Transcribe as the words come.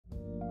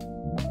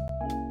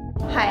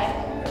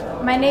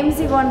Hi, my name is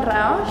Yvonne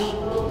Rausch.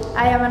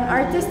 I am an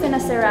artist and a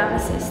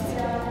ceramicist.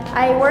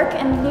 I work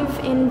and live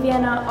in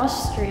Vienna,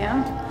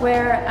 Austria,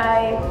 where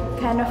I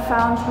kind of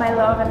found my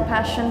love and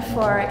passion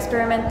for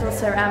experimental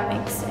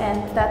ceramics,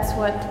 and that's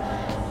what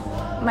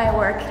my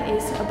work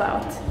is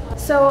about.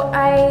 So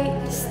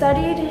I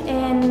studied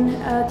in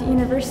the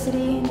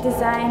university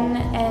design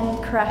and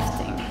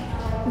crafting.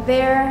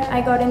 There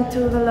I got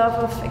into the love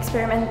of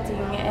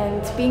experimenting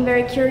and being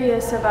very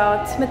curious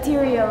about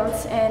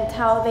materials and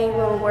how they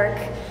will work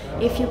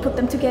if you put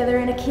them together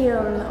in a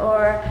kiln,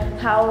 or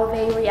how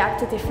they react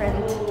to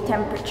different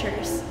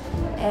temperatures.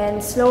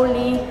 And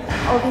slowly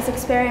all these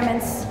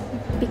experiments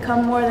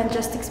become more than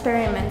just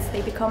experiments,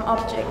 they become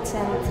objects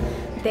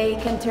and they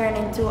can turn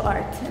into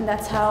art. And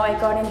that's how I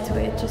got into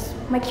it, just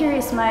my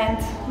curious mind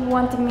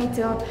wanting me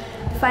to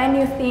find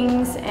new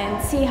things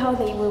and see how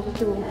they will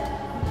do.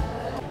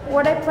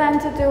 What I plan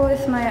to do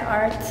with my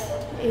art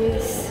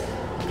is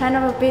kind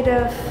of a bit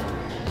of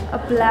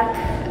a black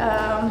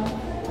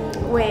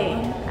way.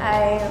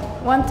 I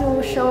want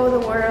to show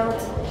the world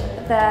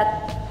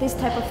that this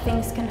type of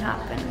things can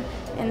happen,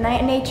 and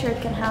nature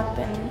can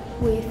happen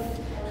with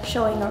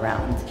showing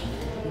around,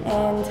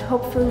 and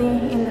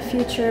hopefully in the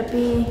future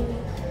be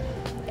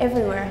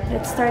everywhere.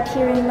 Let's start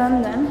here in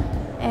London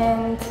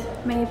and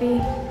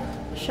maybe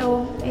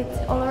show it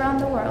all around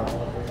the world.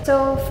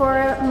 So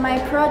for my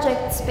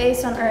project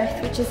Space on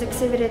Earth, which is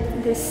exhibited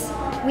this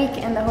week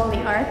in the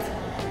Holy Art,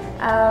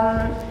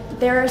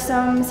 there are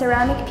some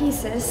ceramic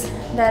pieces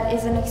that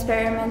is an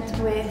experiment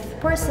with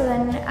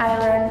porcelain,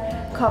 iron,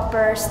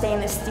 copper,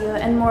 stainless steel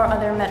and more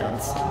other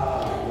metals.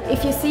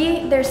 If you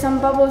see, there's some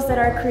bubbles that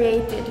are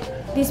created.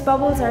 These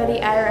bubbles are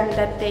the iron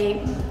that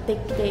they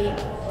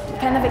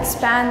kind of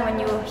expand when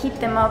you heat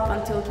them up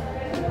until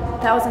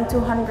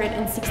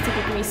 1260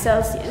 degrees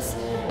Celsius.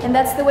 And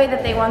that's the way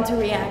that they want to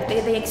react.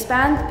 They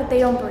expand, but they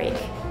don't break.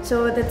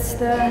 So that's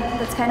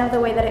kind of the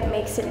way that it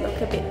makes it look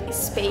a bit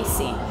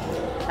spacey.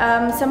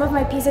 Some of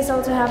my pieces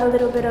also have a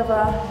little bit of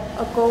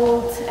a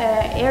gold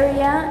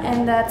area,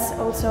 and that's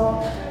also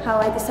how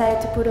I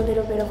decided to put a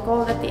little bit of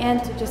gold at the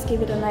end to just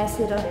give it a nice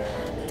little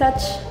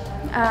touch.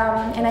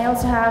 And I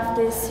also have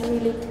this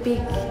really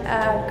big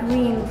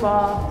green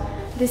ball.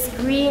 This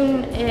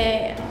green,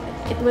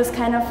 it was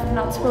kind of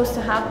not supposed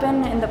to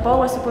happen, and the ball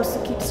was supposed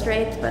to keep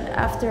straight, but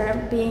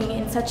after being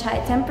in such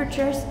high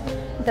temperatures,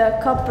 the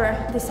copper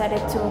decided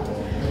to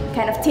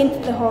kind of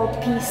tint the whole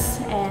piece,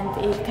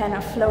 and it kind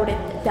of floated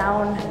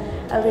down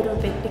a little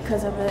bit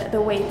because of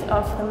the weight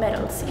of the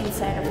metals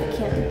inside of the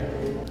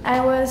kiln.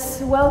 I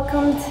was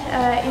welcomed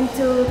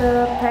into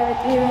the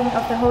private viewing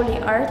of the Holy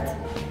Art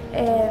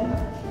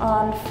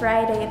on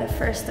Friday the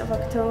 1st of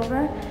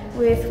October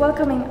with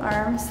welcoming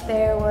arms.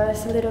 There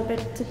was a little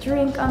bit to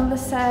drink on the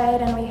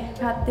side, and we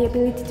had the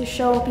ability to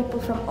show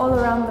people from all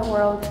around the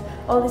world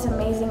all this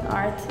amazing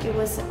art. It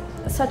was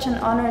such an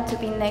honor to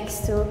be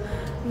next to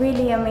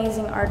really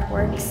amazing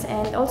artworks,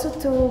 and also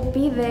to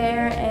be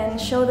there and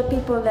show the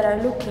people that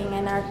are looking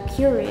and are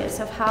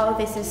curious of how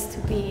this is to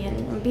be,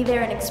 and be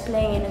there and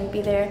explain, and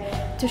be there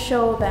to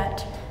show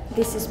that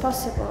this is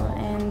possible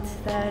and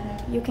that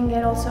you can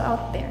get also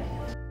out there.